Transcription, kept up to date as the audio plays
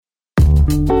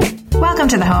Welcome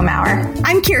to the Home Hour.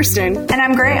 I'm Kirsten. And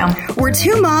I'm Graham. We're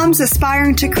two moms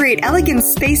aspiring to create elegant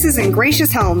spaces and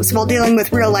gracious homes while dealing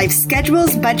with real-life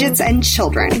schedules, budgets, and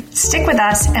children. Stick with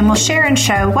us and we'll share and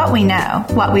show what we know,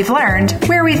 what we've learned,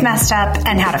 where we've messed up,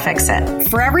 and how to fix it.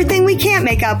 For everything we can't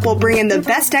make up, we'll bring in the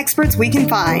best experts we can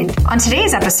find. On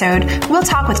today's episode, we'll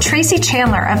talk with Tracy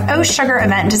Chandler of Oh Sugar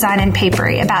Event Design and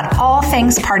Papery about all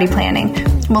things party planning.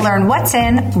 We'll learn what's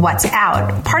in, what's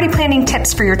out, party planning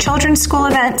tips for your children's school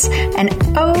events, and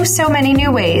oh so many new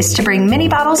ways to bring mini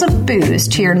bottles of booze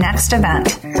to your next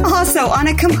event. Also, on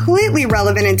a completely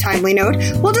relevant and timely note,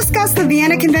 we'll discuss the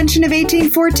Vienna Convention of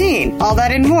 1814. All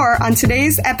that and more on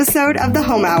today's episode of the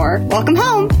Home Hour. Welcome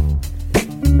home!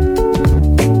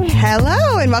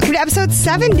 Hello, and welcome to episode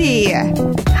 70.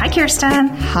 Hi, Kirsten.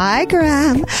 Hi,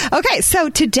 Graham. Okay, so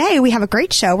today we have a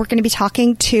great show. We're going to be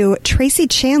talking to Tracy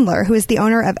Chandler, who is the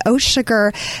owner of Oh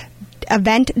Sugar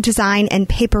Event Design and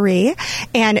Papery,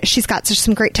 and she's got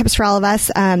some great tips for all of us.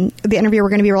 The interview we're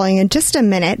going to be rolling in just a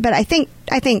minute, but I think,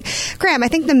 Graham, I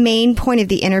think the main point of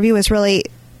the interview is really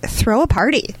throw a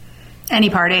party. Any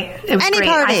party. It was great.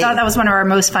 Party. I thought that was one of our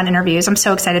most fun interviews. I'm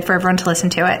so excited for everyone to listen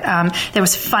to it. It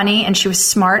was funny and she was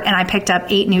smart, and I picked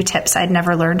up 8 new tips I'd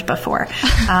never learned before.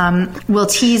 We'll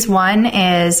tease one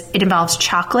is it involves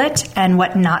chocolate and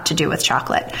what not to do with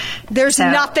chocolate. There's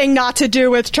nothing not to do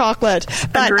with chocolate.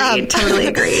 But, agreed. Totally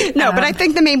agreed. No, but I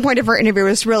think the main point of our interview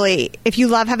is really, if you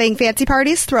love having fancy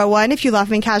parties, throw one. If you love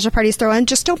having casual parties, throw one.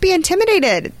 Just don't be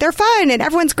intimidated. They're fun, and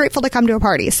everyone's grateful to come to a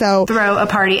party. So throw a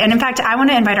party. And in fact, I want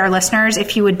to invite our listeners,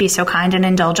 if you would be so kind and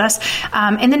indulge us,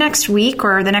 in the next week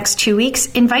or the next 2 weeks,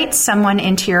 invite someone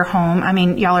into your home. I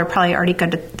mean, y'all are probably already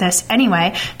good at this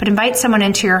anyway, but invite someone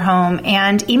into your home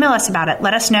and email us about it.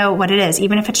 Let us know what it is,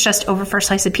 even if it's just over for a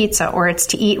slice of pizza, or it's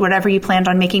to eat whatever you planned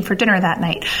on making for dinner that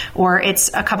night, or it's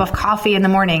a cup of coffee in the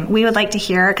morning. We would like to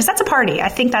hear, because that's a party. I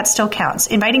think that still counts.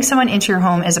 Inviting someone into your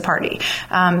home is a party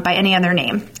by any other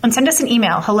name. And send us an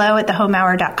email,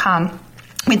 hello@thehomehour.com.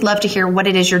 We'd love to hear what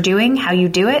it is you're doing, how you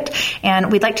do it,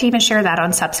 and we'd like to even share that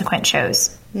on subsequent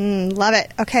shows. Love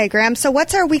it. Okay, Graham, so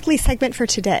what's our weekly segment for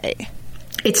today?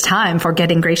 It's time for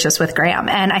Getting Gracious with Graham.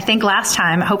 And I think last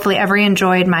time, hopefully everyone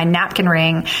enjoyed my napkin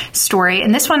ring story.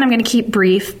 And this one I'm going to keep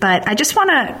brief, but I just want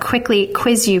to quickly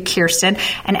quiz you, Kirsten,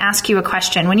 and ask you a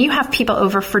question. When you have people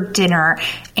over for dinner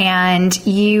and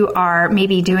you are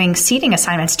maybe doing seating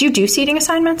assignments, do you do seating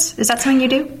assignments? Is that something you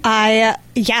do? Yeah,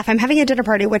 if I'm having a dinner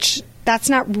party, which that's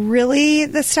not really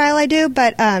the style I do,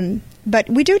 but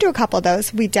we do a couple of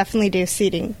those. We definitely do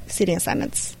seating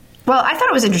assignments. Well, I thought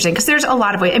it was interesting because there's a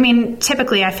lot of ways. I mean,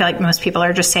 typically I feel like most people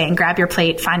are just saying, grab your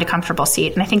plate, find a comfortable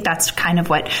seat. And I think that's kind of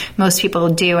what most people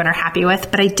do and are happy with.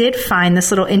 But I did find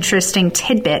this little interesting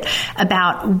tidbit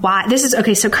about why this is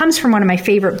okay. So it comes from one of my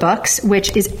favorite books,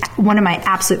 which is one of my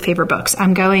absolute favorite books.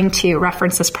 I'm going to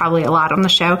reference this probably a lot on the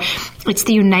show. It's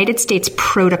the United States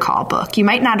Protocol book. You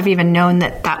might not have even known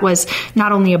that was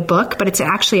not only a book, but it's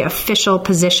actually an official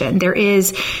position. There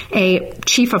is a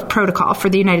chief of protocol for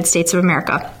the United States of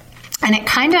America. And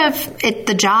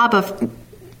the job of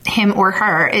him or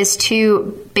her is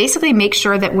to basically make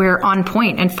sure that we're on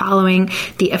point and following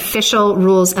the official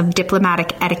rules of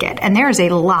diplomatic etiquette. And there is a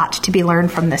lot to be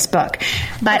learned from this book.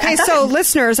 But okay, so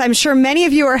listeners, I'm sure many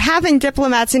of you are having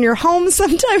diplomats in your home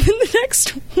sometime in the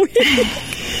next week.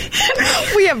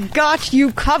 We have got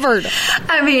you covered.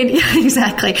 I mean,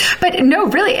 exactly. But no,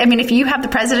 really, I mean, if you have the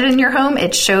president in your home,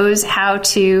 it shows how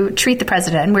to treat the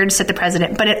president and where to sit the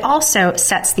president. But it also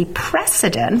sets the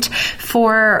precedent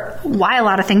for why a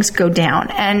lot of things go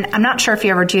down. And I'm not sure if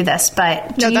you ever do this,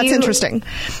 but that's interesting.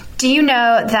 Do you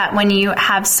know that when you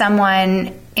have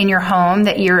someone in your home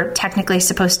that you're technically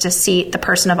supposed to seat the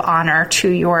person of honor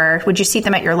would you seat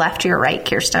them at your left or your right,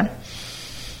 Kirsten?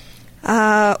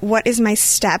 What is my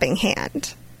stabbing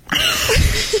hand? I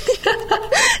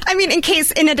mean,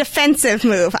 in a defensive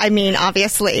move,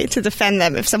 obviously, to defend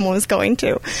them if someone was going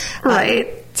to. Right.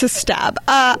 To stab.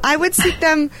 I would seat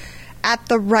them at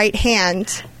the right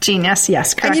hand. Genius,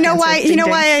 yes, correct. And you know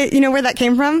why? You know where that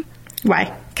came from?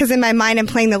 Why? Because in my mind, I'm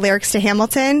playing the lyrics to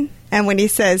Hamilton, and when he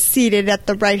says, seated at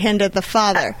the right hand of the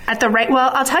Father. At the right, well,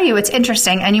 I'll tell you, it's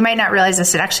interesting, and you might not realize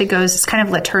this, it actually goes, it's kind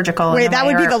of liturgical. Wait, that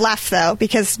would be the left, though,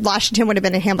 because Washington would have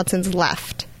been in Hamilton's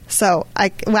left. So,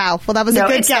 wow. Well, that was a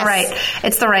good guess.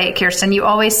 It's the right, Kirsten. You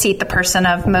always seat the person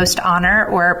of most honor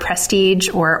or prestige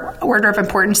or order of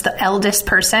importance. The eldest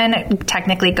person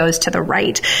technically goes to the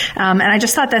right. And I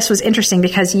just thought this was interesting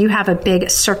because you have a big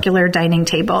circular dining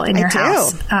table in your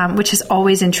house, which has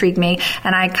always intrigued me.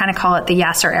 And I kind of call it the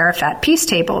Yasser Arafat peace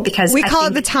table because we call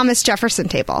it the Thomas Jefferson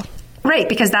table. Right,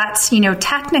 because that's,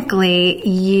 technically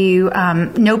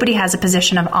nobody has a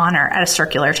position of honor at a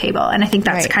circular table. And I think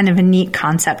that's kind of a neat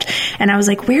concept. And I was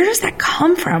like, where does that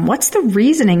come from? What's the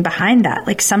reasoning behind that?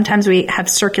 Like sometimes we have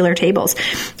circular tables.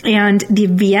 And the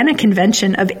Vienna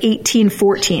Convention of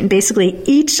 1814, basically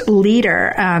each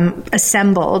leader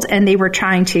assembled and they were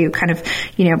trying to kind of,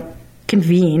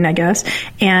 convene, I guess.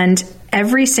 And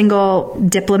every single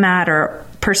diplomat or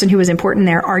person who was important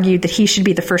there argued that he should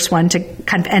be the first one to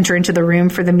kind of enter into the room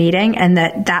for the meeting and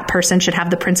that person should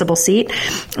have the principal seat.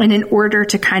 And in order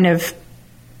to kind of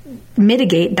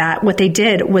mitigate that, what they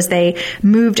did was they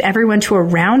moved everyone to a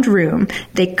round room.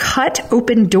 They cut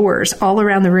open doors all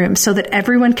around the room so that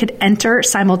everyone could enter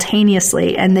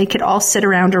simultaneously and they could all sit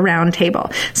around a round table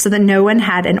so that no one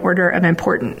had an order of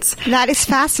importance. That is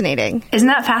fascinating. Isn't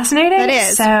that fascinating? That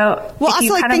is. So, well,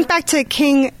 also think back to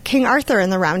King Arthur in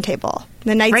the Round Table.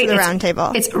 The Knights of the Round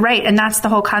Table. It's right. And that's the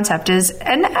whole concept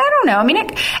and I don't know. I mean,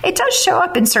 it does show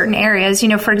up in certain areas.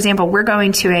 For example, we're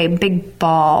going to a big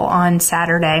ball on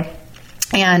Saturday.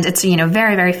 And it's,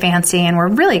 very, very fancy and we're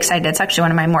really excited. It's actually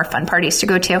one of my more fun parties to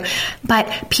go to.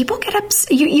 But people get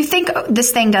upset. You think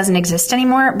this thing doesn't exist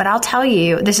anymore, but I'll tell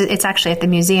you, it's actually at the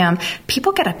museum.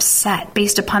 People get upset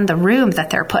based upon the room that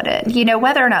they're put in.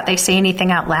 Whether or not they say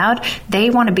anything out loud, they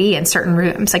want to be in certain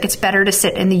rooms. Like it's better to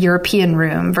sit in the European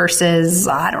room versus,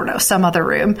 I don't know, some other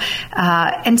room.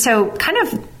 And so kind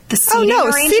of,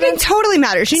 seating totally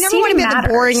matters. You never want to be at the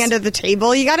boring end of the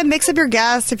table. You got to mix up your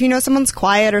guests. If you know someone's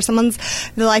quiet or someone's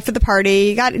the life of the party,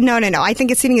 you got no. I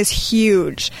think seating is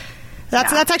huge.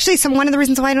 That's actually one of the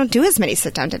reasons why I don't do as many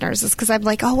sit down dinners is because I'm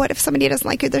like, oh, what if somebody doesn't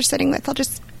like who they're sitting with?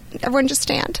 Everyone just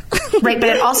stand. Right, but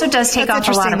it also does take off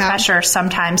a lot of pressure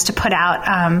sometimes to put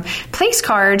out place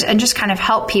cards and just kind of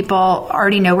help people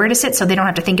already know where to sit so they don't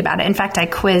have to think about it. In fact, I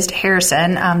quizzed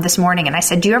Harrison this morning and I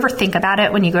said, do you ever think about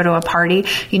it when you go to a party,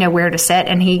 where to sit?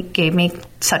 And he gave me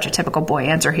such a typical boy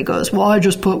answer. He goes, well, I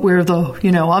just put where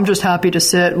I'm just happy to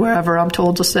sit wherever I'm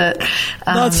told to sit.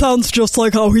 That sounds just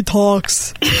like how he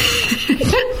talks.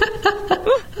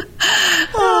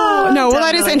 No, well,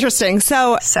 that is interesting.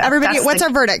 So everybody, what's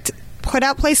our verdict? Put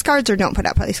out place cards or don't put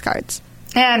out place cards?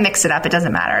 And mix it up. It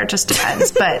doesn't matter. It just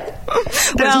depends. But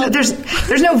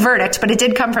there's no verdict, but it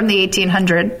did come from the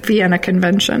 1800 Vienna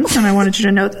Convention, and I wanted you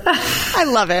to know that. I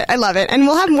love it. And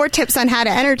we'll have more tips on how to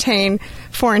entertain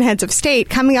foreign heads of state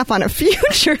coming up on a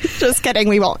future. Just kidding,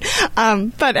 we won't.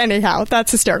 But anyhow,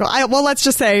 that's hysterical. Let's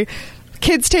just say,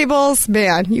 kids' tables,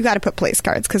 man, you got to put place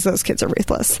cards because those kids are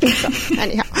ruthless. So,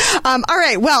 anyhow. All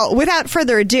right. Well, without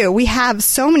further ado, we have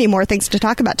so many more things to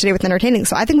talk about today with entertaining.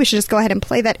 So I think we should just go ahead and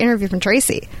play that interview from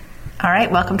Tracy. All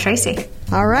right. Welcome, Tracy.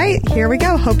 All right. Here we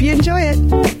go. Hope you enjoy it.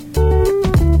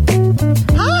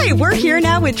 Hi. We're here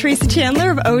now with Tracy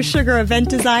Chandler of Oh Sugar Event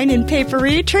Design and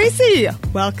Papery. Tracy,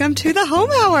 welcome to the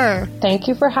Home Hour. Thank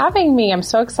you for having me. I'm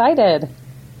so excited.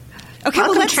 Okay,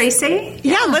 welcome, Tracy.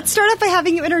 Yeah, let's start off by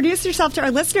having you introduce yourself to our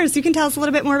listeners. You can tell us a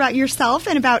little bit more about yourself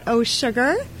and about Oh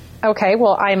Sugar. Okay,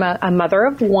 well, I'm a mother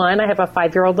of one. I have a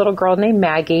 5-year-old little girl named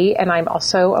Maggie, and I'm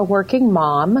also a working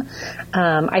mom.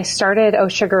 I started Oh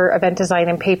Sugar Event Design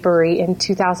and Papery in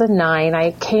 2009.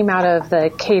 I came out of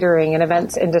the catering and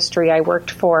events industry. I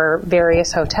worked for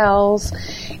various hotels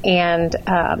and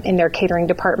in their catering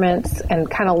departments and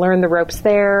kind of learned the ropes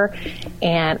there.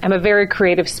 And I'm a very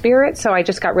creative spirit, so I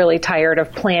just got really tired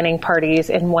of planning parties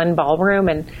in one ballroom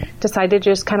and decided to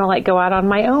just kind of like go out on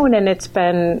my own, and it's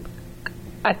been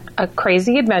a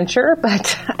crazy adventure,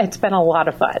 but it's been a lot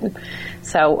of fun.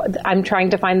 So I'm trying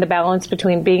to find the balance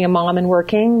between being a mom and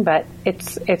working, but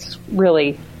it's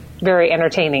really very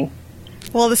entertaining.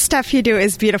 Well, the stuff you do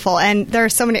is beautiful, and there are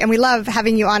so many, and we love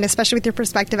having you on, especially with your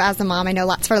perspective as a mom. I know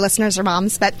lots of our listeners are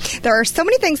moms, but there are so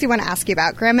many things we want to ask you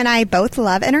about. Graham and I both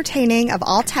love entertaining of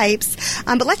all types,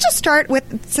 but let's just start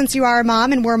with, since you are a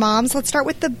mom and we're moms, let's start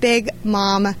with the big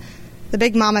mom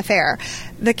affair,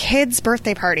 the kids'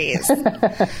 birthday parties.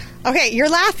 Okay, you're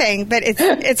laughing, but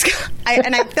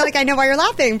and I feel like I know why you're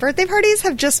laughing. Birthday parties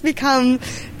have just become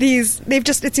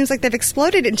it seems like they've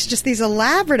exploded into just these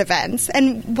elaborate events.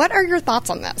 And what are your thoughts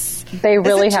on this? They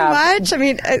really is it have. Too much? I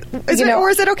mean,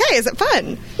 or is it okay? Is it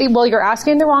fun? Well, you're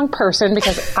asking the wrong person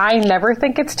because I never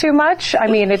think it's too much. I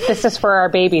mean, this is for our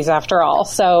babies after all.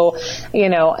 So,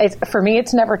 for me,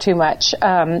 it's never too much.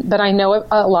 But I know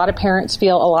a lot of parents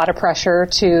feel a lot of pressure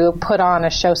to put on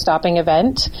a show-stopping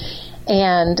event.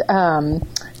 And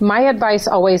my advice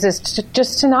always is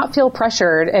to not feel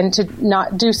pressured and to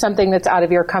not do something that's out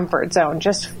of your comfort zone.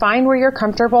 Just find where you're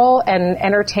comfortable and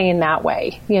entertain that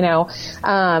way.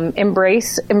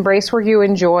 Embrace where you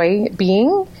enjoy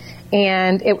being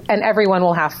and everyone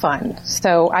will have fun.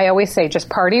 So I always say, just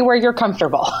party where you're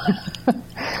comfortable.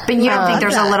 But you don't think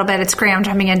there's a little bit, it's Graham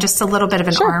jumping in, just a little bit of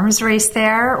an arms race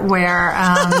there where,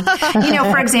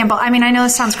 for example, I mean, I know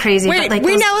this sounds crazy, Wait, but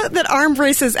we know that arm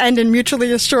races end in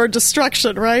mutually assured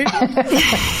destruction, right?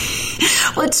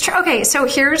 Well, it's true. Okay, so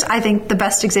here's, I think, the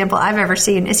best example I've ever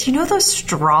seen is, those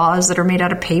straws that are made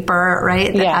out of paper,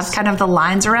 right? That have kind of the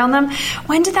lines around them.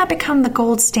 When did that become the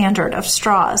gold standard of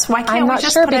straws? Why can't we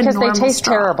just put a normal straw? I'm not sure, because they taste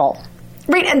terrible.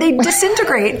 Right, and they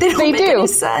disintegrate. They don't make any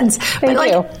sense. They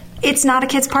do. It's not a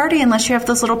kid's party unless you have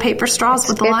those little paper straws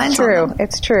with the lines on them.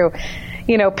 It's true.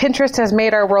 Pinterest has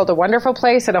made our world a wonderful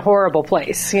place and a horrible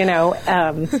place.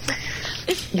 The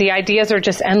ideas are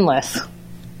just endless.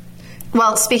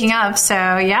 Well, speaking of,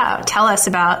 tell us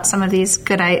about some of these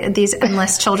these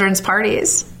endless children's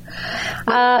parties.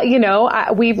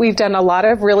 We've done a lot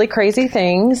of really crazy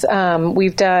things.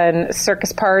 We've done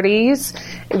circus parties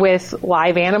with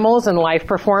live animals and live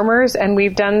performers, and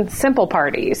we've done simple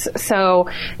parties. So,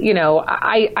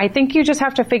 I think you just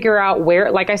have to figure out where,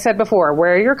 like I said before,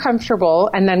 where you're comfortable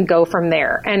and then go from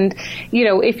there. And,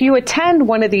 if you attend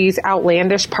one of these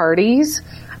outlandish parties,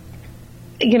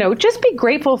 just be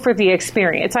grateful for the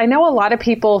experience. I know a lot of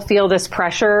people feel this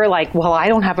pressure, like, well, I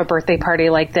don't have a birthday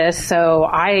party like this, so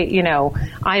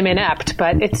I'm inept,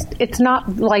 but it's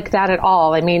not like that at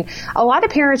all. I mean, a lot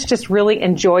of parents just really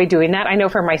enjoy doing that. I know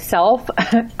for myself,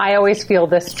 I always feel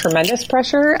this tremendous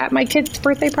pressure at my kid's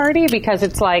birthday party because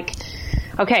it's like,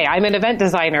 okay, I'm an event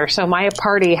designer, so my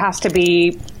party has to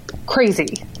be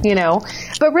crazy,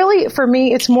 but really for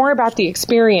me, it's more about the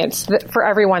experience for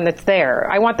everyone that's there.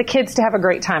 I want the kids to have a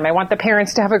great time. I want the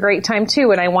parents to have a great time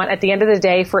too. And I want at the end of the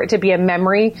day for it to be a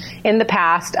memory in the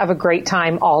past of a great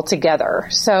time all together.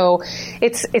 So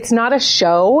it's not a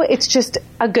show. It's just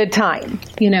a good time,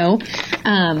 pick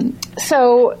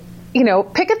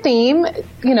a theme,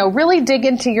 really dig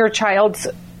into your child's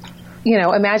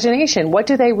imagination. What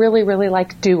do they really, really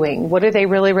like doing? What do they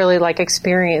really, really like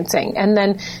experiencing? And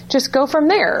then just go from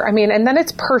there. I mean, and then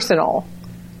it's personal.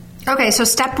 Okay, so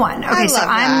step one. Okay, so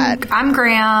I'm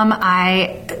Graham.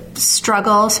 I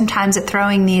struggle sometimes at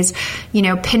throwing these,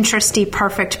 Pinteresty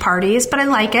perfect parties, but I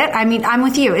like it. I mean, I'm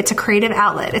with you. It's a creative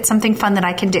outlet. It's something fun that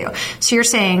I can do. So you're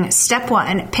saying step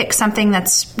one, pick something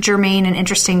that's germane and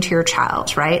interesting to your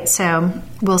child, right? So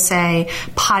we'll say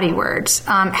potty words.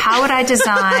 How would I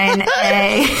design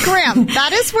Graham,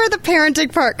 that is where the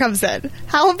parenting part comes in.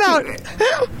 How about...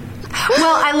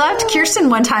 Well, I loved Kirsten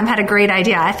one time had a great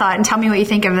idea, I thought, and tell me what you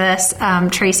think of this,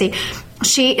 Tracy.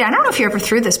 I don't know if you ever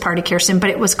threw this party, Kirsten, but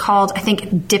it was called, I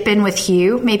think, Dippin' with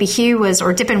Hugh. Maybe Hugh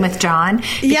or Dippin' with John.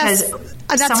 Yes,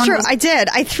 that's true. I did.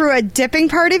 I threw a dipping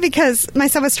party because my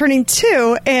son was turning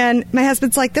 2, and my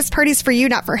husband's like, this party's for you,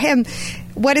 not for him.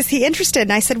 What is he interested in?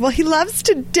 And I said, well, he loves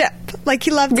to dip. Like,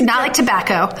 he loves to Not dip. Like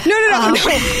tobacco. No.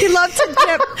 He loves to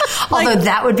dip. Although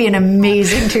that would be an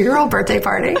amazing 2-year-old birthday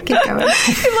party. Keep going.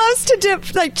 He loves to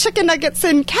dip, like, chicken nuggets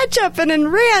in ketchup and in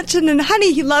ranch and in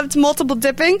honey. He loved multiple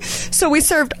dipping. So we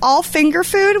served all finger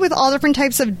food with all different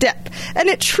types of dip. And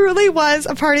it truly was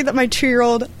a party that my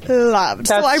 2-year-old loved.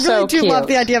 That's so I really do cute. love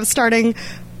the idea of starting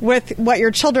with what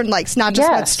your children likes, not just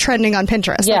what's trending on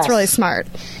Pinterest. That's really smart.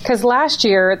 Because last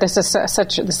year, this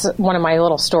is one of my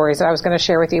little stories that I was going to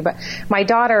share with you, but my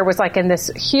daughter was like in this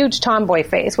huge tomboy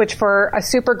phase, which for a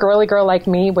super girly girl like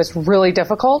me was really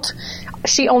difficult.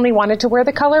 She only wanted to wear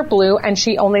the color blue, and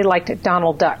she only liked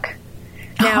Donald Duck.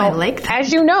 Now, I like that.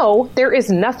 As you know, there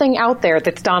is nothing out there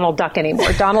that's Donald Duck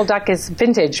anymore. Donald Duck is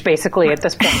vintage, basically, at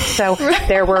this point. So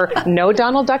there were no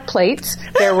Donald Duck plates.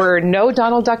 There were no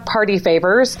Donald Duck party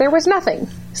favors. There was nothing.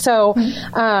 So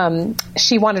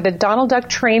she wanted a Donald Duck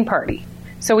train party.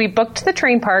 So we booked the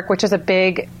train park, which is a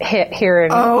big hit here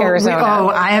in Arizona.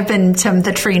 I have been to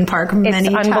the train park many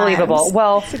times. It's unbelievable.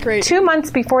 Well, 2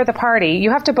 months before the party, you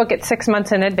have to book it 6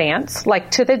 months in advance, like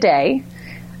to the day.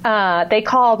 They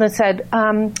called and said,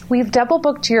 we've double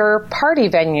booked your party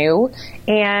venue,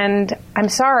 and I'm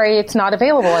sorry, it's not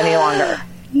available any longer.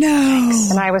 No.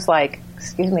 And I was like,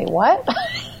 excuse me, what?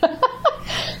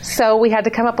 So we had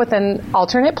to come up with an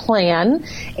alternate plan,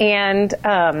 and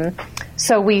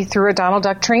so we threw a Donald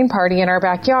Duck train party in our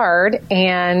backyard,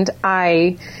 and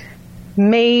I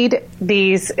made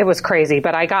these, it was crazy,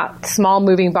 but I got small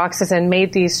moving boxes and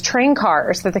made these train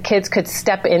cars that the kids could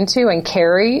step into and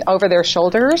carry over their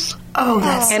shoulders. Oh,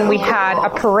 that's And we had a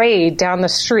parade down the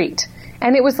street.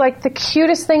 And it was like the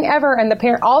cutest thing ever. And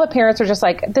all the parents were just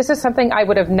like, this is something I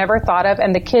would have never thought of.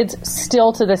 And the kids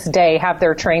still to this day have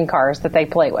their train cars that they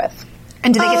play with.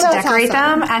 And do they get to decorate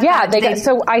them?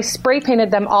 So I spray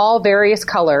painted them all various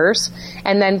colors,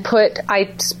 and then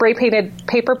I spray painted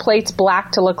paper plates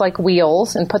black to look like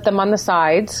wheels and put them on the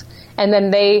sides. And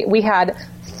then we had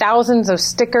thousands of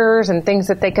stickers and things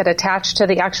that they could attach to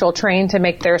the actual train to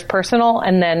make theirs personal.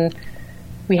 And then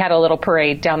we had a little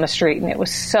parade down the street, and it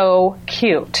was so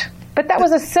cute. But that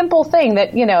was a simple thing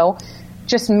that,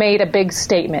 just made a big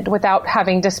statement without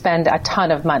having to spend a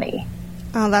ton of money.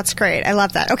 Oh, that's great. I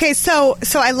love that. Okay, so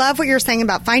I love what you're saying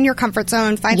about find your comfort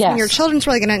zone, find something your children's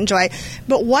really going to enjoy.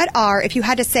 But what are, if you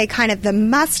had to say kind of the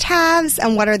must-haves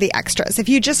and what are the extras? If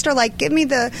you just are like, give me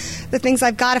the things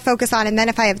I've got to focus on, and then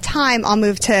if I have time, I'll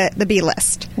move to the B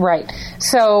list. Right.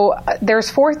 So there's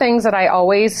 4 things that I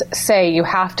always say you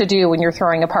have to do when you're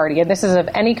throwing a party, and this is of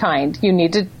any kind. You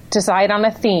need to decide on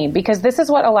a theme, because this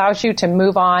is what allows you to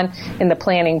move on in the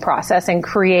planning process and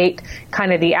create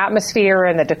kind of the atmosphere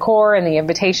and the decor and the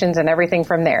invitations and everything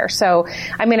from there. So,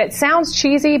 I mean, it sounds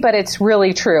cheesy, but it's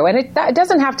really true. And it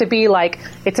doesn't have to be like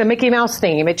it's a Mickey Mouse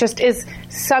theme. It just is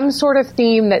some sort of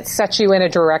theme that sets you in a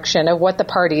direction of what the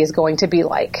party is going to be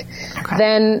like. Okay.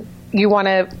 Then you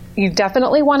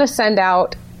definitely want to send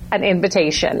out an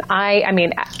invitation. I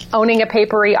mean, owning a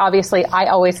papery, obviously, I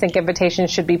always think invitations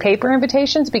should be paper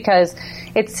invitations because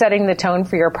it's setting the tone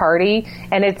for your party,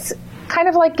 and it's kind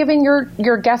of like giving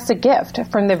your guests a gift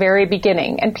from the very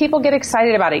beginning. And people get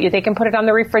excited about it. They can put it on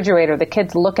the refrigerator. The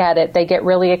kids look at it. They get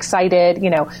really excited.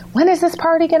 When is this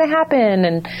party going to happen?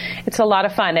 And it's a lot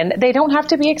of fun. And they don't have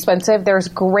to be expensive. There's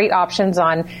great options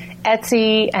on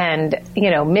Etsy and,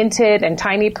 Minted and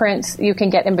Tiny Prints. You can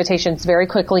get invitations very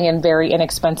quickly and very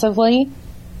inexpensively.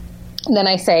 And then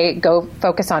I say, go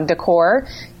focus on decor.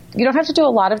 You don't have to do a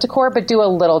lot of decor, but do a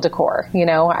little decor.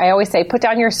 I always say, put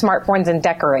down your smartphones and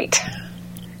decorate.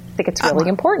 I think it's really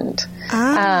important.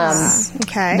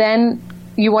 Okay. Then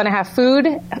you want to have food,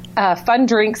 fun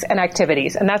drinks, and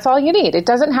activities. And that's all you need. It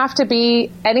doesn't have to be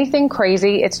anything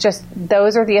crazy. It's just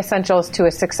those are the essentials to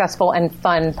a successful and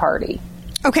fun party.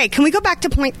 Okay, can we go back to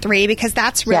point 3? Because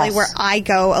that's really where I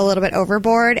go a little bit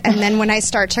overboard. And then when I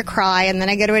start to cry, and then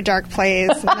I go to a dark place.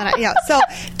 And then so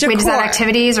decor. Wait, is that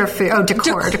activities or food? Oh,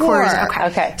 decor. Decor is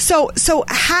okay. So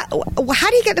how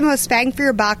do you get the most bang for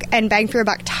your buck and bang for your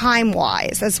buck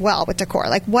time-wise as well with decor?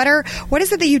 Like, what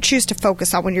is it that you choose to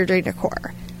focus on when you're doing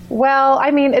decor? Well,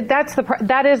 I mean,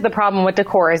 that is the problem with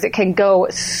decor, is it can go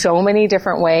so many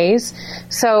different ways.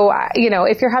 So,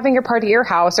 if you're having your party at your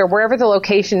house or wherever the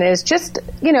location is, just,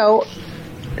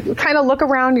 kind of look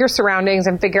around your surroundings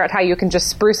and figure out how you can just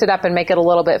spruce it up and make it a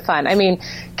little bit fun. I mean,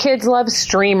 kids love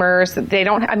streamers.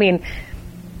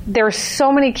 There's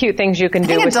so many cute things you can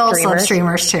do with adults streamers. Love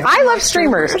streamers too. I love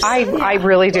streamers. I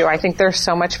really do. I think they're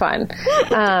so much fun.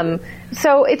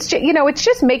 So it's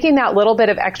just making that little bit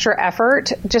of extra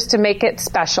effort just to make it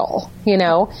special,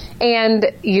 and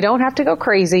you don't have to go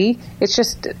crazy. It's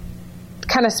just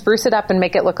kind of spruce it up and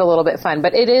make it look a little bit fun.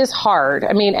 But it is hard.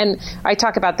 I mean, and I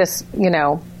talk about this,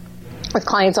 with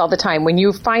clients all the time. When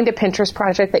you find a Pinterest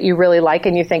project that you really like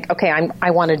and you think, okay,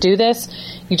 I want to do this,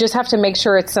 you just have to make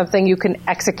sure it's something you can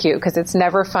execute, because it's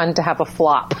never fun to have a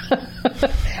flop.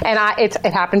 And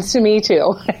it happens to me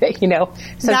too.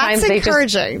 Sometimes that's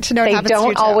encouraging to know. They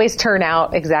don't always turn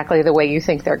out exactly the way you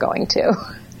think they're going to.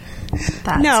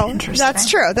 That's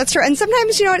true. That's true. And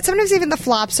sometimes, sometimes even the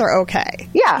flops are okay.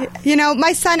 Yeah.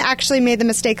 My son actually made the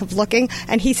mistake of looking,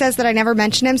 and he says that I never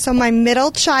mention him. So my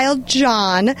middle child,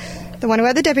 John, the one who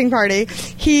had the dipping party,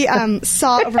 he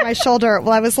saw over my shoulder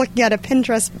while I was looking at a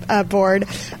Pinterest board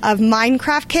of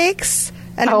Minecraft cakes.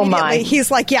 And immediately he's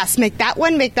like, yes, make that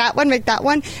one, make that one, make that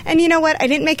one. And you know what? I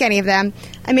didn't make any of them.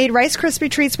 I made Rice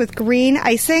Krispie treats with green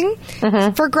icing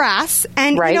for grass.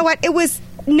 And you know what?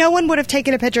 No one would have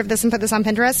taken a picture of this and put this on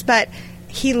Pinterest, but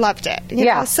he loved it. You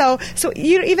know? So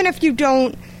even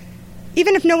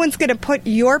if no one's going to put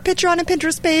your picture on a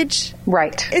Pinterest page,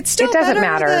 right? It doesn't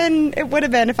matter than it would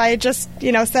have been if I had just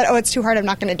said, "Oh, it's too hard. I'm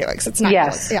not going to do it," because it's not.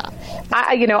 Yes. Good. Yeah.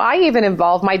 I even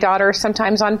involve my daughter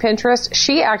sometimes on Pinterest.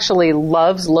 She actually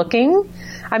loves looking.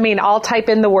 I mean, I'll type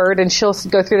in the word and she'll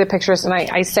go through the pictures, and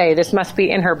I say this must be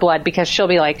in her blood, because she'll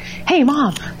be like, hey,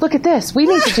 Mom, look at this. We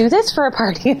need to do this for a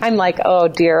party. I'm like, oh,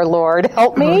 dear Lord,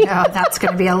 help me. Oh, no, that's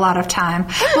going to be a lot of time.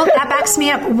 Well, that backs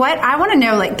me up. I want to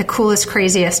know, like, the coolest,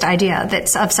 craziest idea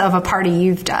that's of a party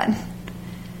you've done.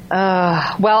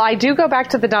 Well, I do go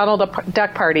back to the Donald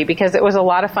Duck party, because it was a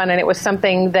lot of fun, and it was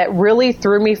something that really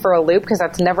threw me for a loop, because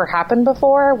that's never happened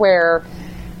before, where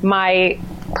my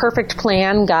perfect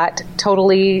plan got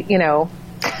totally,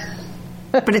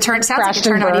 But it turned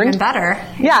out even better.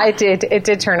 Yeah, it did. It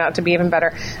did turn out to be even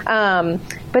better.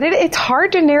 But it's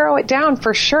hard to narrow it down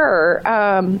for sure.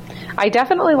 I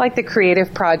definitely like the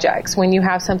creative projects when you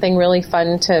have something really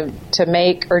fun to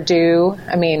make or do.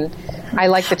 I mean, I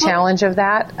like the challenge of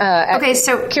that. Okay,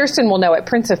 so Kirsten will know at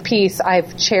Prince of Peace,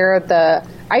 I've chaired the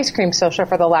ice cream social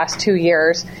for the last 2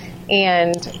 years.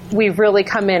 And we've really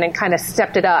come in and kind of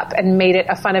stepped it up and made it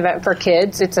a fun event for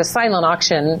kids. It's a silent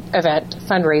auction event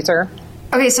fundraiser.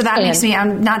 Okay, so that makes me,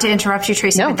 not to interrupt you,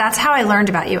 Tracy, but that's how I learned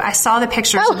about you. I saw the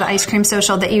pictures of the ice cream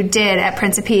social that you did at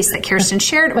Prince of Peace that Kirsten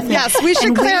shared with me. Yes, we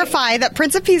should clarify that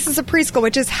Prince of Peace is a preschool,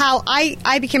 which is how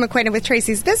I became acquainted with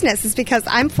Tracy's business, is because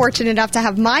I'm fortunate enough to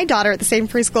have my daughter at the same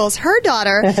preschool as her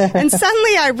daughter. And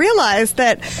suddenly I realized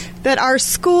that our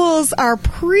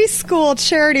preschool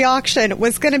charity auction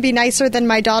was going to be nicer than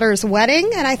my daughter's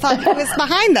wedding. And I thought, who was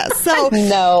behind this? So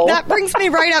that brings me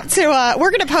right up to,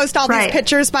 we're going to post all these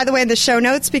pictures, by the way, in the show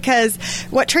notes, because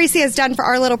what Tracy has done for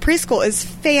our little preschool is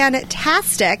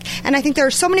fantastic. And I think there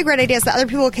are so many great ideas that other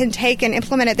people can take and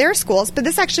implement at their schools. But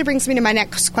this actually brings me to my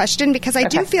next question, because I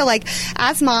do feel like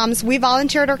as moms, we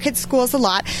volunteer at our kids' schools a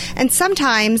lot. And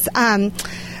sometimes,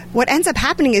 what ends up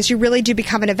happening is you really do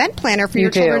become an event planner for your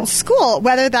children's school,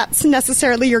 whether that's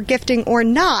necessarily your gifting or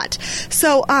not.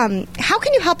 So how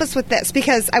can you help us with this?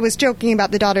 Because I was joking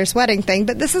about the daughter's wedding thing,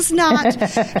 but this is not,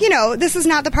 this is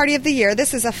not the party of the year.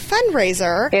 This is a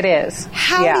fundraiser. It is.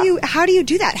 How do you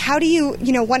do that? How do you,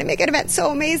 want to make an event so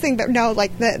amazing, but no,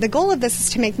 like the goal of this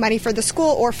is to make money for the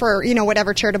school or for,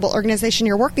 whatever charitable organization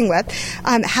you're working with.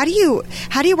 How do you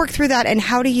work through that, and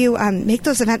how do you make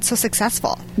those events so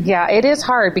successful? Yeah, it is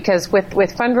hard, because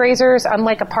with fundraisers,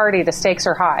 unlike a party, the stakes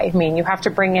are high. I mean, you have to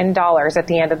bring in dollars at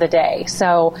the end of the day.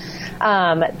 So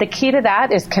the key to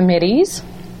that is committees.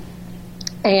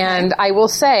 And I will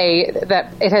say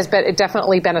that it has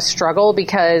definitely been a struggle,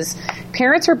 because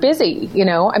parents are busy.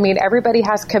 I mean, everybody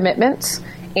has commitments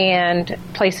and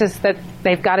places that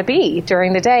they've got to be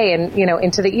during the day and,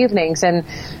 into the evenings. And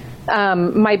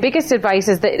my biggest advice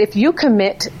is that if you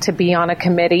commit to be on a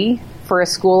committee for a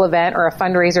school event or a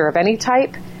fundraiser of any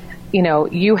type,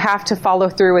 you have to follow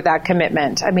through with that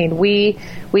commitment. I mean, we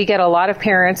get a lot of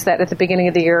parents that at the beginning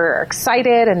of the year are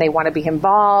excited and they want to be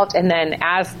involved. And then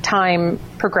as time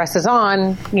progresses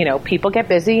on, people get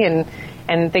busy and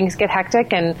things get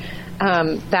hectic, and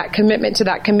that commitment to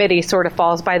that committee sort of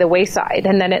falls by the wayside.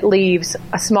 And then it leaves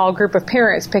a small group of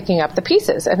parents picking up the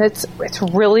pieces. And it's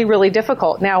really, really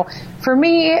difficult. Now, for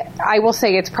me, I will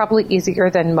say it's probably easier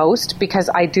than most,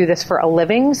 because I do this for a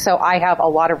living. So I have a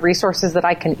lot of resources that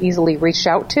I can easily reach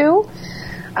out to.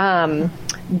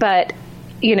 But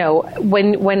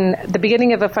when the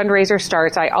beginning of a fundraiser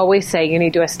starts, I always say you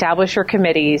need to establish your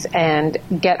committees and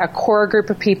get a core group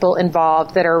of people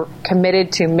involved that are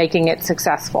committed to making it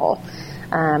successful.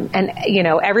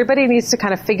 Everybody needs to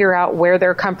kind of figure out where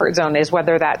their comfort zone is,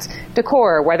 whether that's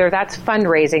decor, whether that's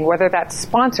fundraising, whether that's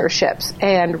sponsorships,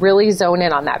 and really zone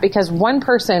in on that, because one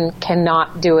person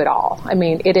cannot do it all. I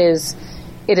mean, it is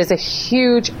a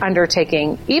huge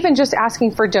undertaking, even just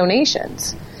asking for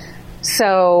donations.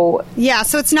 So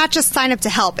it's not just sign up to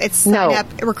help. It's sign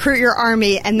up, recruit your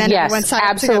army, and then everyone sign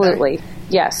up together. Absolutely.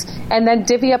 Yes. And then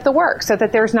divvy up the work so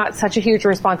that there's not such a huge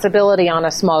responsibility on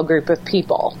a small group of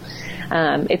people.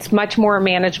 It's much more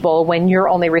manageable when you're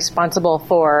only responsible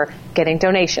for getting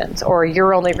donations, or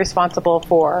you're only responsible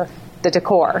for the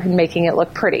decor and making it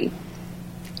look pretty.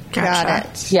 Gotcha. Got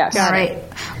it. Yes. All right.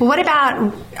 Well, what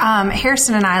about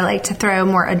Harrison and I like to throw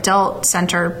more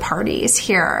adult-centered parties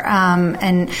here.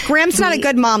 And Graham's not a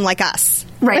good mom like us.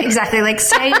 Right, exactly. Like,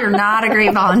 say you're not a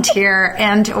great volunteer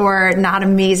and or not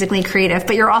amazingly creative,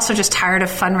 but you're also just tired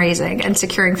of fundraising and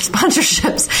securing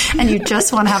sponsorships, and you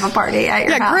just want to have a party at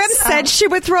your house. Graham said she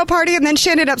would throw a party, and then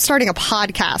she ended up starting a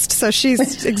podcast. So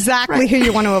she's exactly who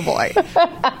you want to avoid.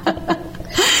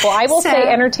 Well, I will say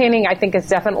entertaining, I think, is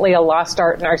definitely a lost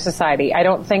art in our society. I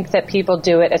don't think that people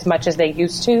do it as much as they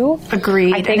used to.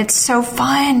 Agreed. I think it's so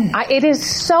fun. It is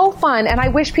so fun. And I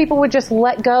wish people would just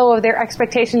let go of their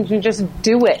expectations and just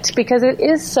do it, because it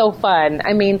is so fun.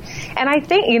 I mean, and I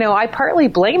think, I partly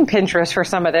blame Pinterest for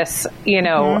some of this,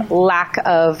 lack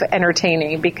of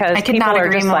entertaining, because people are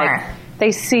just like,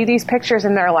 they see these pictures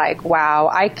and they're like, wow,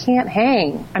 I can't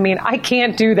hang. I mean, I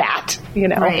can't do that,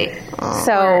 Right.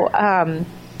 So, or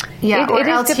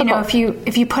else, difficult.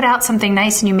 if you put out something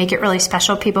nice and you make it really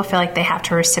special, people feel like they have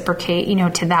to reciprocate,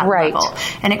 to that level.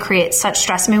 And it creates such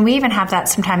stress. I mean, we even have that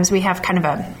sometimes. We have kind of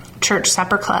a church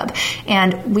supper club,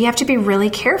 and we have to be really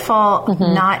careful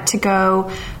not to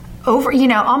go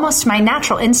almost my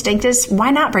natural instinct is,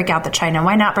 why not break out the china?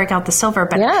 Why not break out the silver?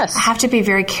 But Yes. I have to be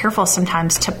very careful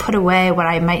sometimes to put away what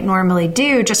I might normally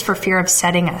do just for fear of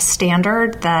setting a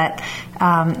standard that,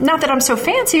 not that I'm so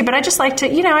fancy, but I just like to,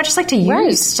 use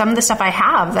Right. some of the stuff I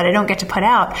have that I don't get to put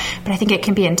out. But I think it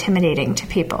can be intimidating to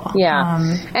people.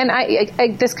 Yeah. And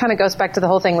I this kind of goes back to the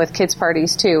whole thing with kids'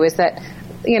 parties too, is that,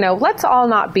 let's all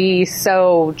not be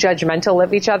so judgmental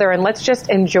of each other, and let's just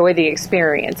enjoy the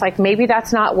experience. Like, maybe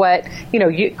that's not what,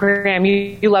 Graham,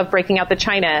 you love breaking out the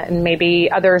china, and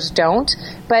maybe others don't.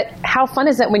 But how fun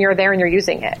is it when you're there and you're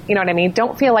using it? You know what I mean?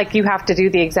 Don't feel like you have to do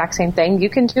the exact same thing. You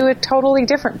can do a totally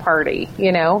different party,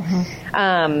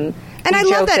 And I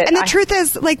love that. And the truth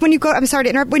is, like, when you go, I'm sorry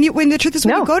to interrupt, when you go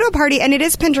to a party and it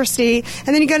is Pinteresty,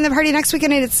 and then you go to the party next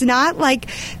weekend and it's not, like,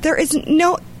 there is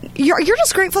no, you're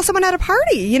just grateful someone had a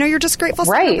party. You're just grateful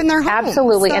someone in their home.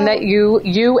 Absolutely. So, and that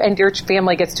you and your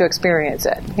family gets to experience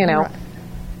it, Right.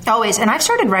 Always. And I've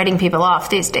started writing people off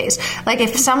these days. Like,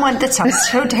 if someone, that sounds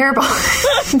so terrible,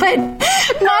 but my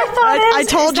thought I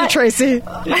told you, Tracy.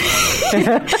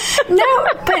 No,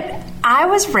 but I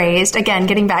was raised, again,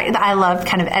 getting back, I love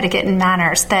kind of etiquette and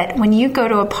manners, that when you go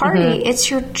to a party, it's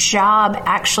your job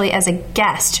actually as a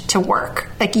guest to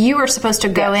work. Like, you are supposed to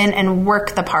go in and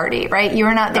work the party, right? You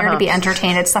are not there to be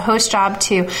entertained. It's the host's job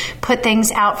to put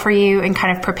things out for you and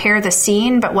kind of prepare the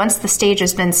scene. But once the stage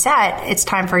has been set, it's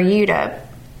time for you to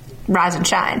rise and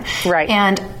shine. Right.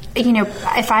 And,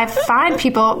 if I find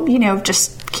people,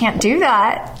 just can't do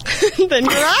that, then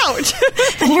you're out.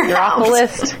 then you're off out. the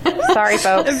list. Sorry,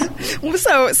 folks.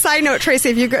 So, side note, Tracy,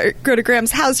 if you go to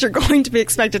Graham's house, you're going to be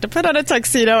expected to put on a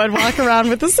tuxedo and walk around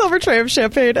with a silver tray of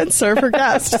champagne and serve her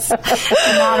guests.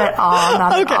 Not at all.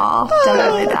 Not at all.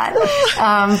 Definitely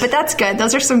that. But that's good.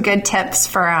 Those are some good tips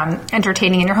for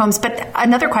entertaining in your homes. But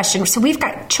another question. So we've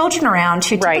got children around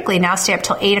who typically now stay up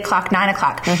till 8 o'clock, 9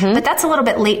 o'clock. But that's a little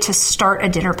bit late to start a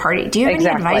dinner party. Do you have any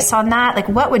advice on that? Like,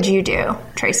 what would you do,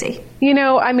 Tracy?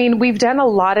 We've done a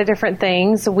lot of different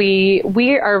things. We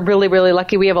are really, really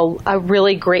lucky. We have a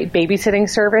really great babysitting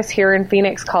service here in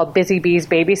Phoenix called Busy Bees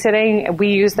Babysitting. We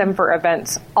use them for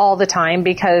events all the time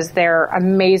because they're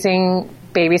amazing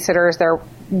babysitters. They're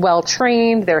well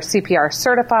trained. They're CPR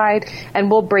certified,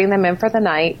 and we'll bring them in for the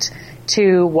night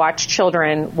to watch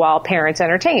children while parents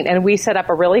entertain. And we set up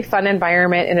a really fun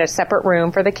environment in a separate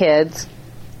room for the kids.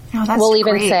 Oh, that's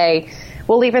great.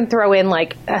 We'll even throw in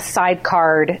like a side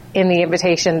card in the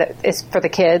invitation that is for the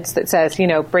kids that says,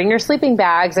 bring your sleeping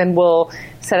bags, and we'll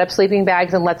set up sleeping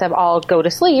bags and let them all go to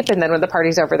sleep. And then when the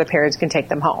party's over, the parents can take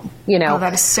them home, Oh,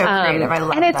 that is so creative. I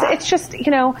love that. And it's just,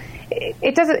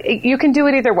 it doesn't, you can do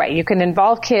it either way. You can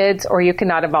involve kids or you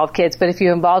cannot involve kids. But if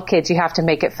you involve kids, you have to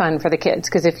make it fun for the kids.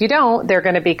 Because if you don't, they're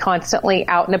going to be constantly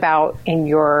out and about in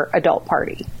your adult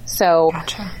party. So,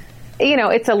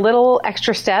 it's a little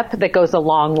extra step that goes a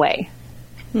long way.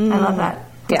 I love that.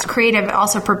 It's creative,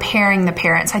 also preparing the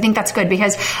parents. I think that's good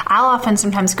because I'll often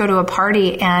sometimes go to a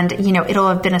party and, it'll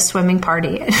have been a swimming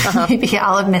party. Maybe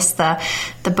I'll have missed the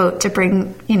boat to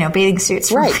bring, bathing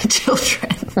suits for my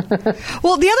children.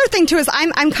 Well, the other thing too is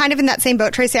I'm kind of in that same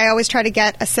boat, Tracy. I always try to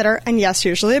get a sitter, and yes,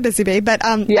 usually a busy bee, but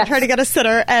I try to get a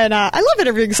sitter, and I love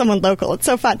interviewing someone local. It's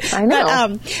so fun. I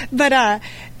know.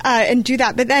 And do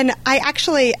that. But then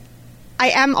I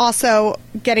am also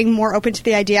getting more open to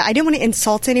the idea. I didn't want to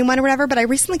insult anyone or whatever, but I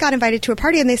recently got invited to a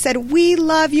party and they said, "We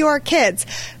love your kids,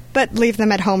 but leave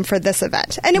them at home for this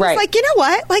event." And it was like, you know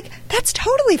what? Like, that's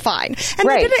totally fine. And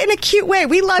they did it in a cute way.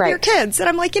 We love your kids. And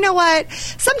I'm like, you know what?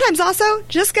 Sometimes also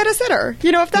just get a sitter,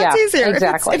 if that's easier.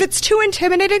 Exactly. If it's too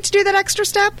intimidating to do that extra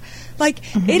step, like,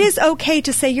 it is okay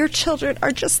to say your children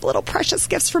are just little precious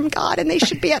gifts from God and they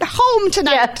should be at home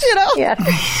tonight,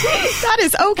 That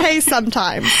is okay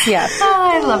sometimes. Yes. Oh,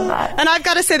 I love that. And I've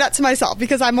got to say that to myself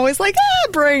because I'm always like,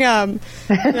 bring them.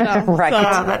 Right.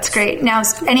 Oh, that's great. Now,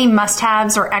 any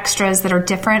must-haves or extras that are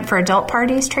different for adult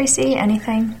parties, Tracy?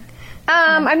 Anything?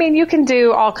 You can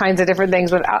do all kinds of different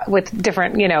things with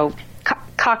different,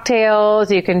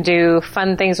 cocktails. You can do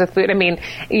fun things with food.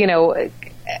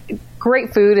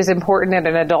 Great food is important at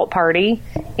an adult party,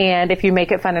 and if you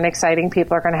make it fun and exciting,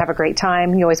 people are going to have a great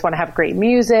time. You always want to have great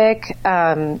music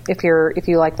if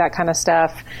you like that kind of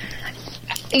stuff.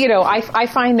 I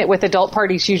find that with adult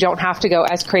parties, you don't have to go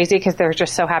as crazy because they're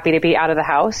just so happy to be out of the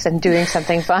house and doing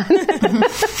something fun.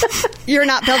 You're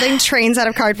not building trains out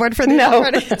of cardboard for these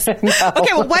parties? No.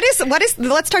 Okay, well, what is,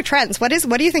 let's talk trends. What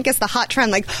do you think is the hot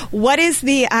trend? Like, what is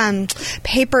the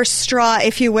paper straw,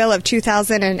 if you will, of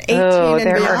 2018 and beyond?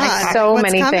 There are so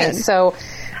many things. So,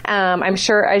 I'm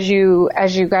sure as you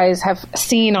guys have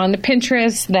seen on the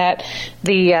Pinterest that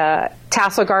The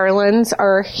tassel garlands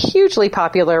are hugely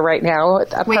popular right now.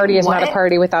 A party is not a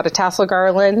party without a tassel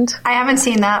garland. I haven't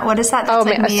seen that. What is that? That's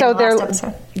like me so in the last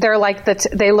episode. they're like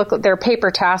they're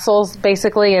paper tassels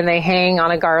basically, and they hang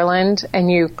on a garland,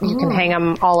 and you can hang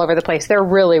them all over the place. They're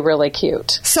really, really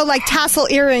cute. So like tassel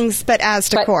earrings, but as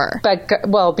decor. But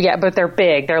they're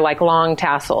big. They're like long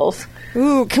tassels.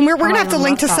 Ooh, we're going to have to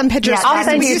link to some pictures. Yeah, I'll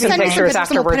send you some pictures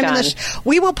after we're done.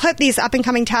 We will put these up and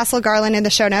coming tassel garland in the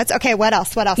show notes. Okay, what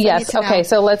else? Yes, okay,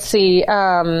 so let's see.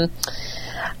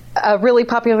 A really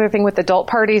popular thing with adult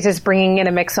parties is bringing in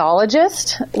a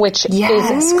mixologist, which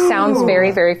sounds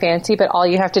very, very fancy, but all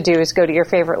you have to do is go to your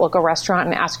favorite local restaurant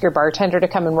and ask your bartender to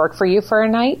come and work for you for a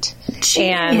night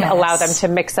and allow them to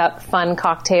mix up fun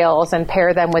cocktails and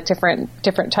pair them with different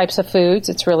types of foods.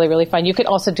 It's really, really fun. You can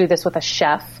also do this with a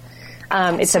chef.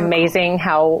 It's amazing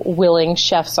how willing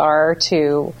chefs are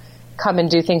to come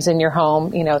and do things in your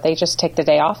home. You know, they just take the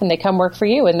day off and they come work for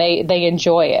you, and they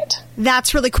enjoy it.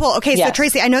 That's really cool. Okay, so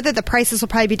Tracy, I know that the prices will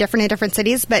probably be different in different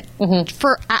cities, but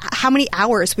for how many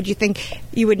hours would you think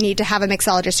you would need to have a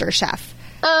mixologist or a chef?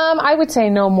 I would say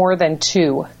no more than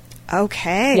 2.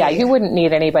 Okay. Yeah, you wouldn't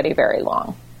need anybody very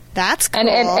long. That's cool.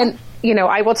 And you know,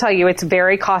 I will tell you, it's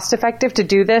very cost effective to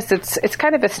do this. It's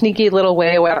kind of a sneaky little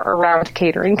way around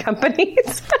catering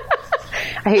companies.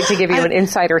 I hate to give you an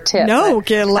insider tip. No,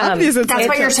 love these. That's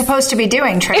what you're supposed to be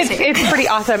doing, Tracy. It's pretty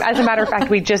awesome. As a matter of fact,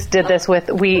 we just did this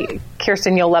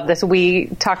Kirsten, you'll love this. We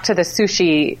talked to the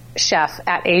sushi chef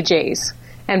at AJ's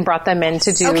and brought them in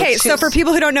to do. Okay, so for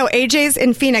people who don't know, AJ's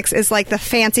in Phoenix is like the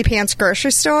fancy pants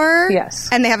grocery store. Yes,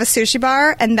 and they have a sushi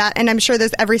bar, and I'm sure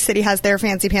every city has their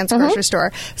fancy pants grocery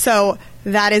store. So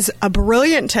that is a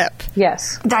brilliant tip.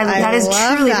 Yes, that is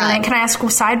truly brilliant. Can I ask a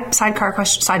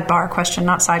sidebar question,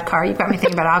 not sidecar? You've got me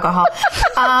thinking about alcohol.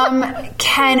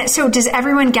 So does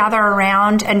everyone gather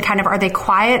around and kind of, are they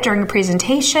quiet during a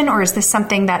presentation, or is this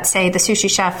something that, say, the sushi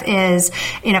chef is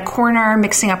in a corner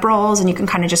mixing up rolls and you can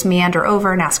kind of just meander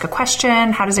over and ask a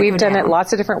question? How does it go down? We've done it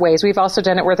lots of different ways. We've also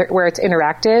done it where it's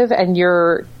interactive and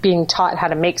you're being taught how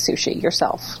to make sushi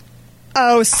yourself.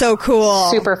 Oh, so cool.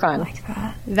 Super fun. I like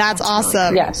that. That's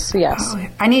awesome. Really yes. Oh,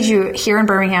 I need you here in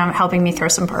Birmingham helping me throw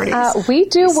some parties. We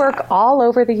do work all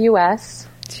over the U.S.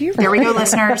 There we go,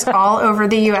 listeners, all over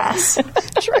the U.S.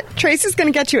 Tracy's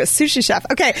going to get you a sushi chef.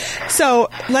 Okay, so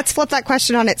let's flip that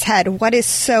question on its head. What is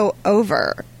so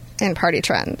over in party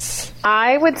trends?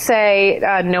 I would say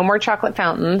no more chocolate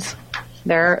fountains.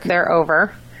 They're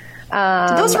over. Do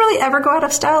those really ever go out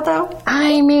of style, though?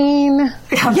 I mean,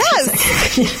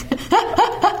 yes.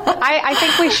 I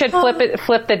think we should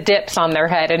flip the dips on their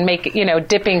head and make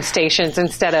dipping stations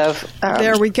instead of.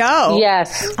 There we go.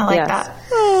 Yes, I like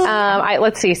that.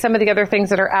 Let's see some of the other things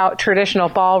that are out. Traditional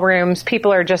ballrooms.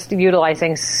 People are just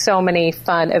utilizing so many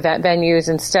fun event venues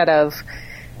instead of,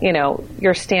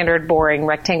 your standard boring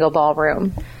rectangle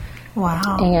ballroom.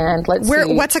 Wow. And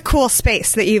what's a cool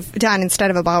space that you've done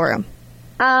instead of a ballroom?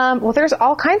 Well, there's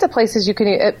all kinds of places you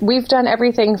can. We've done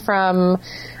everything from,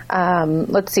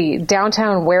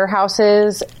 downtown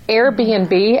warehouses.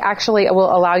 Airbnb actually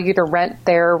will allow you to rent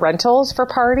their rentals for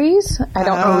parties. I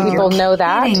don't know if people know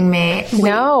that. Kidding me.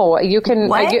 No, you can.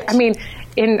 What?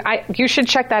 You should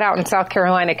check that out in South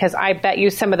Carolina, because I bet you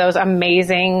some of those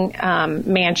amazing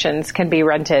mansions can be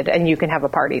rented and you can have a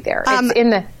party there.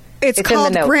 It's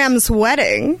called Graham's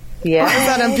Wedding. Yeah.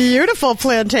 It's on a beautiful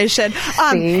plantation.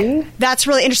 That's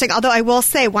really interesting. Although I will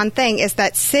say one thing is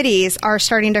that cities are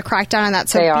starting to crack down on that.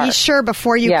 So be sure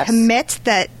before you commit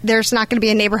that there's not going to be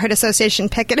a neighborhood association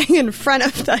picketing in front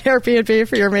of the Airbnb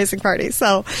for your amazing party.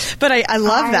 So, but I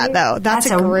love that though. That's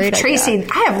a great Tracy, idea.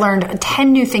 I have learned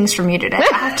 10 new things from you today.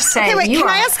 I have to say. Okay, wait, can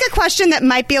I ask a question that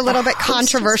might be a little bit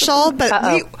controversial?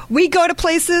 But we go to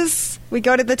places. We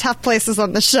go to the tough places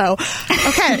on the show.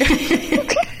 Okay.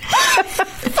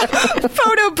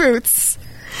 Photo booths.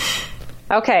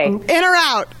 Okay. In or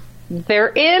out? They're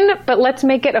in, but let's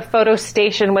make it a photo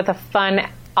station with a fun,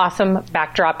 awesome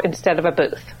backdrop instead of a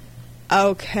booth.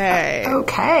 Okay.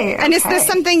 Okay. And is this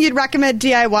something you'd recommend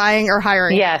DIYing or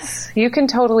hiring? Yes, you can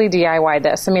totally DIY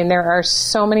this. I mean, there are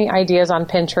so many ideas on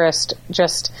Pinterest.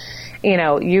 Just,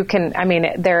 you can,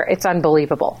 it's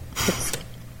unbelievable. It's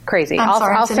crazy.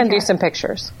 I'll send you some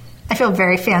pictures. I feel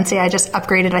very fancy. I just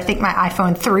upgraded, I think, my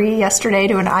iPhone 3 yesterday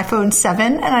to an iPhone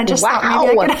 7, and I just thought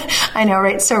maybe I know,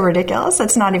 right? So ridiculous.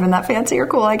 It's not even that fancy or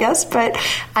cool, I guess, but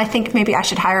I think maybe I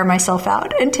should hire myself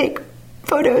out and take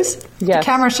photos. Yes. The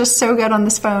camera's just so good on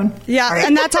this phone. Yeah, Sorry.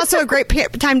 and that's also a great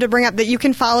time to bring up that you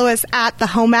can follow us at The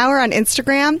Home Hour on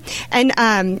Instagram,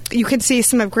 and you can see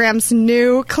some of Graham's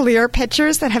new clear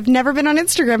pictures that have never been on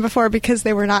Instagram before because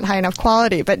they were not high enough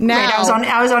quality. But now Right,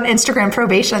 I was on Instagram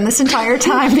probation this entire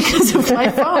time because of my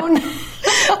phone.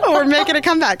 we're making a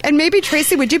comeback. And maybe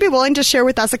Tracy, would you be willing to share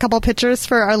with us a couple pictures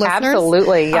for our listeners?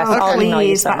 Absolutely. Yes. Oh, I'll email you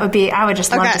please. some. I would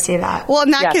just love to see that. Well, in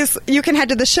that Yes. case, you can head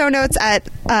to the show notes at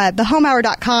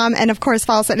thehomehour.com, and of course,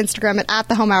 follow us on Instagram at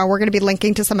The Home Hour. We're going to be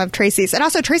linking to some of Tracy's. And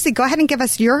also, Tracy, go ahead and give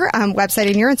us your website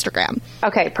and your Instagram.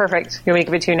 Okay, perfect. You want me to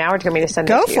give it to you now, or do you want me to send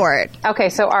it Go to you? for it. Okay,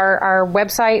 so our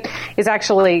website is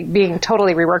actually being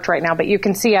totally reworked right now, but you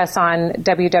can see us on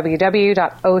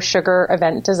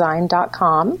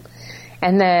www.osugareventdesign.com.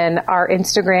 And then our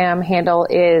Instagram handle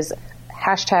is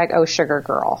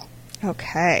 #OSugarGirl.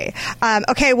 Okay.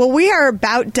 Okay, well, we are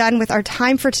about done with our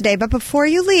time for today, but before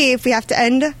you leave, we have to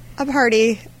end a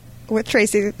party with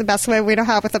Tracy the best way we know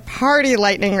how, with a party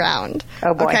lightning round.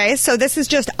 Oh, boy. Okay, so this is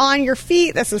just on your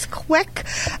feet. This is quick.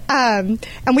 And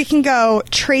we can go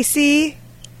Tracy,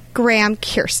 Graham,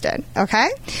 Kirsten. Okay?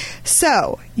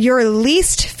 So, your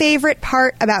least favorite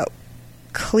part about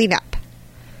cleanup?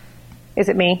 Is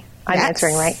it me? I'm Yes,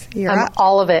 answering, right? you're up.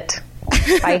 All of it.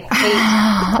 I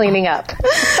hate cleaning up.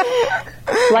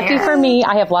 Lucky for me,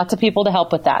 I have lots of people to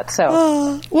help with that.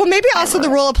 So Well, maybe also the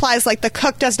rule applies, like the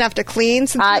cook doesn't have to clean.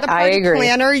 Since you're the I party agree.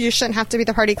 planner, you shouldn't have to be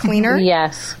the party cleaner.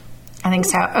 yes. I think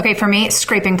so. Okay, for me,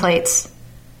 scraping plates.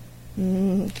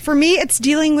 For me, it's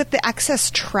dealing with the excess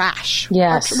trash.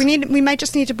 Yes. We might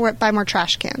just need to buy more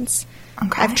trash cans.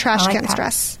 Okay, I have trash I like can that.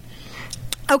 stress.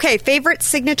 Okay, favorite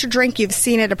signature drink you've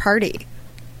seen at a party?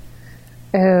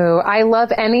 Oh, I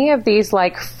love any of these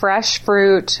like fresh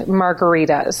fruit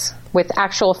margaritas with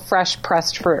actual fresh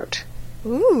pressed fruit.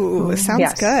 Ooh, sounds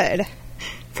Yes. good.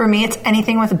 For me, it's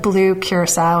anything with blue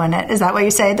curacao in it. Is that what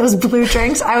you say? Those blue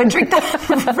drinks? I would drink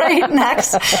that right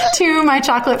next to my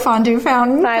chocolate fondue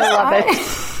fountain. I love it.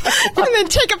 And then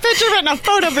take a picture of it in a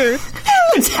photo booth.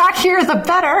 The tackier, the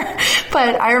better.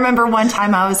 But I remember one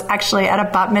time I was actually at a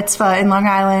bat mitzvah in Long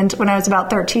Island when I was about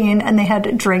 13, and they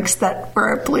had drinks that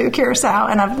were blue curacao,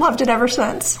 and I've loved it ever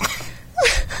since.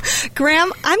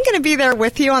 Graham, I'm going to be there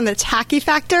with you on the tacky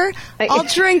factor. I'll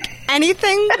drink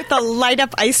anything with a light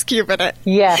up ice cube in it.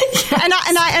 Yes. And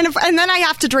then I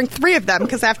have to drink 3 of them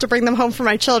because I have to bring them home for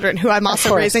my children, who I'm also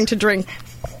course. raising to drink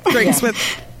drinks with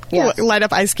Yes. light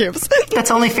up ice cubes.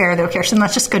 That's only fair, though, Kirsten.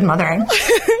 That's just good mothering.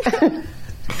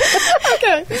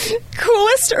 Okay.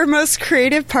 Coolest or most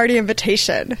creative party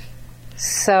invitation?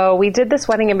 So we did this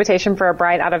wedding invitation for a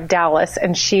bride out of Dallas,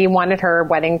 and she wanted her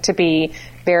wedding to be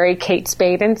very Kate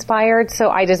Spade inspired. So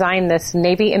I designed this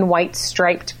navy and white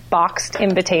striped boxed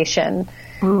invitation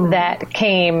that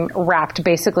came wrapped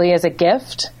basically as a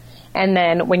gift. And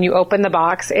then when you open the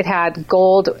box, it had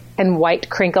gold and white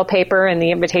crinkle paper, and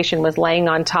the invitation was laying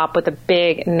on top with a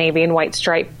big navy and white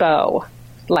striped bow.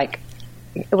 Like,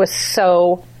 it was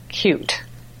so cute.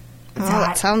 Oh,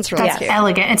 that sounds really That's cute.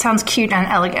 elegant. It sounds cute and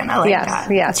elegant. I like Yes, that.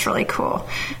 yes. That's really cool.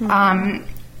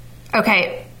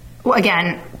 Okay. Well,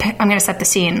 again, I'm going to set the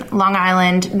scene. Long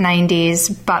Island, 90s,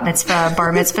 bat mitzvah,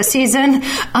 bar mitzvah season.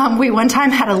 We one time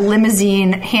had a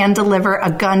limousine hand deliver a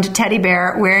gunned teddy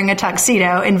bear wearing a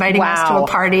tuxedo, inviting us to Wow. a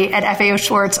party at FAO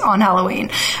Schwartz on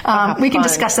Halloween. We can fun.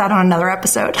 discuss that on another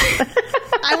episode.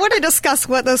 I want to discuss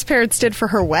what those parents did for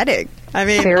her wedding. I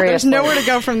mean, there's Seriously. nowhere to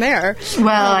go from there.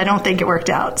 Well, I don't think it worked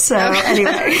out. So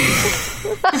anyway.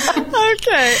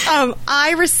 Okay.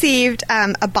 I received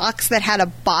a box that had a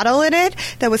bottle in it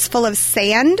that was full of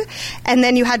sand, and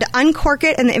then you had to uncork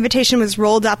it, and the invitation was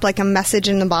rolled up like a message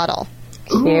in the bottle.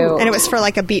 Cute. And it was for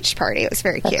like a beach party. It was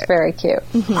very cute. That's very cute.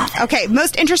 Okay,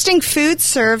 most interesting food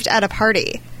served at a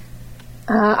party.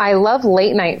 I love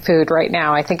late night food right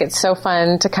now. I think it's so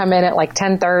fun to come in at like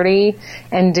 10:30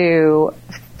 and do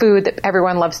food that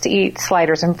everyone loves to eat: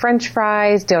 sliders and French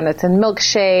fries, donuts and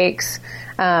milkshakes.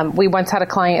 We once had a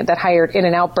client that hired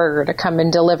In-N-Out Burger to come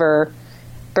and deliver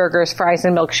burgers, fries,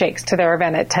 and milkshakes to their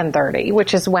event at 10:30,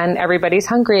 which is when everybody's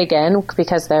hungry again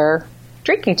because they're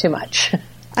drinking too much.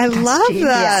 I love genius.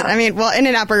 that. Yeah. I mean, well,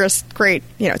 In-N-Out Burger's great,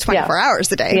 24 Yeah. hours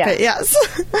a day. Yeah. But yes.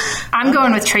 I'm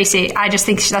going with Tracy. I just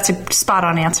think that's a spot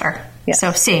on answer. Yes.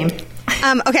 So same.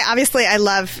 Okay, obviously I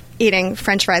love eating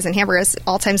French fries and hamburgers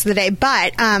all times of the day,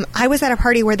 but I was at a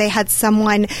party where they had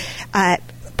someone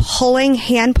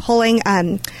hand pulling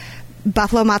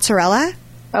buffalo mozzarella.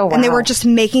 Oh, wow. And they were just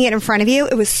making it in front of you.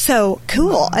 It was so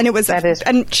cool. And it was,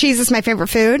 and cheese is my favorite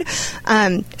food.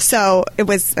 So it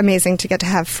was amazing to get to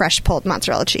have fresh pulled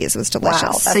mozzarella cheese. It was delicious.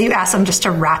 Wow, So you asked them just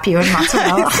to wrap you in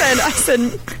mozzarella. I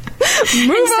said,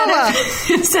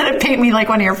 Instead of paint me like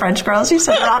one of your French girls, you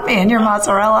said wrap me in your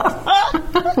mozzarella.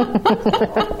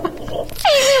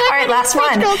 All right, last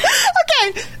one.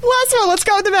 Okay, last one. Let's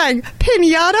go with the bang.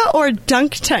 Piñata or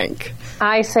dunk tank?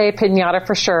 I say piñata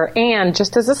for sure. And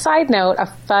just as a side note, a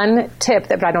fun tip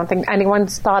that I don't think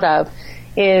anyone's thought of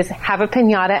is have a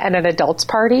piñata at an adults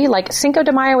party. Like Cinco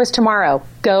de Mayo is tomorrow.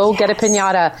 Go get a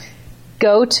piñata.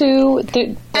 Go to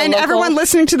the and local... everyone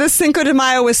listening to this, Cinco de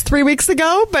Mayo was 3 weeks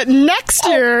ago, but next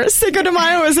year, Cinco de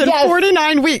Mayo is in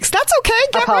 49 weeks. That's okay.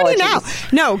 Get ready now.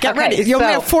 No, get ready. You'll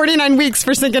have 49 weeks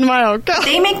for Cinco de Mayo. Go.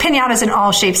 They make piñatas in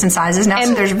all shapes and sizes now,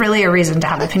 so there's really a reason to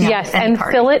have a piñata. Yes, and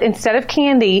party. Fill it, instead of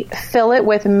candy, fill it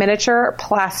with miniature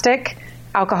plastic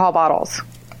alcohol bottles.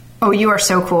 Oh, you are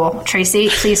so cool. Tracy,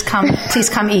 please come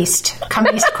east. Come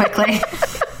east quickly.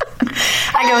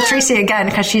 I go with Tracy again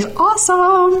because she's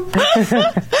awesome.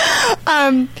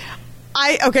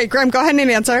 Okay, Graham, go ahead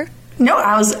and answer. No,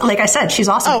 like I said, she's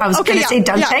awesome. I was going to say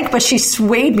dunk tank, but she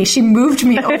swayed me. She moved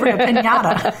me over to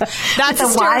piñata. That's a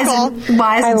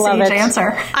wise and sage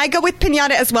answer. I go with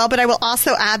piñata as well, but I will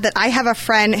also add that I have a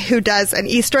friend who does an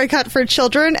Easter egg hunt for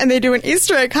children, and they do an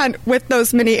Easter egg hunt with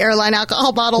those mini airline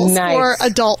alcohol bottles for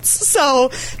adults.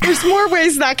 So there's more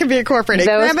ways that can be incorporated.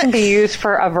 Those can be used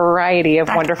for a variety of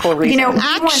wonderful reasons. You know,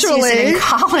 actually, in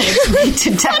college, we need to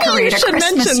decorate a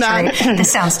Christmas tree.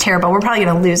 This sounds terrible. We're probably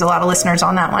going to lose a lot of listeners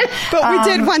on that one. But we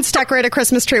did once decorate a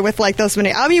Christmas tree with like those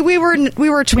mini. I mean, we were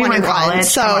 21,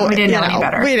 so we didn't know any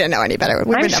better. We didn't know any better.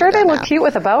 I'm sure they look cute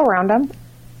with a bow around them.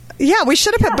 Yeah, we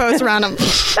should have put bows around them.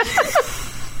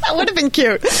 That would have been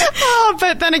cute. Oh,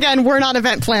 but then again, we're not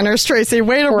event planners, Tracy.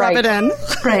 Way to rub it in.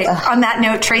 Right. On that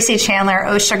note, Tracy Chandler,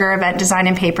 O Sugar Event Design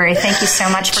and Papery, thank you so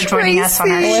much for joining us on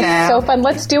our show. It was so fun.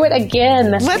 Let's do it again.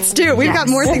 Let's do it. We've got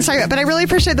more things to talk about, but I really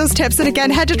appreciate those tips. And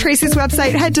again, head to Tracy's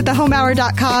website, head to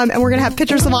thehomehour.com, and we're going to have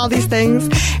pictures of all these things.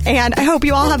 And I hope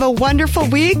you all have a wonderful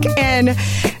week. And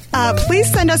please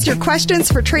send us your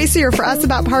questions for Tracy or for us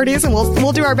about parties, and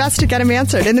we'll do our best to get them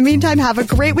answered. In the meantime, have a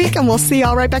great week, and we'll see you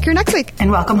all right back here next week. And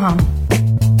welcome home.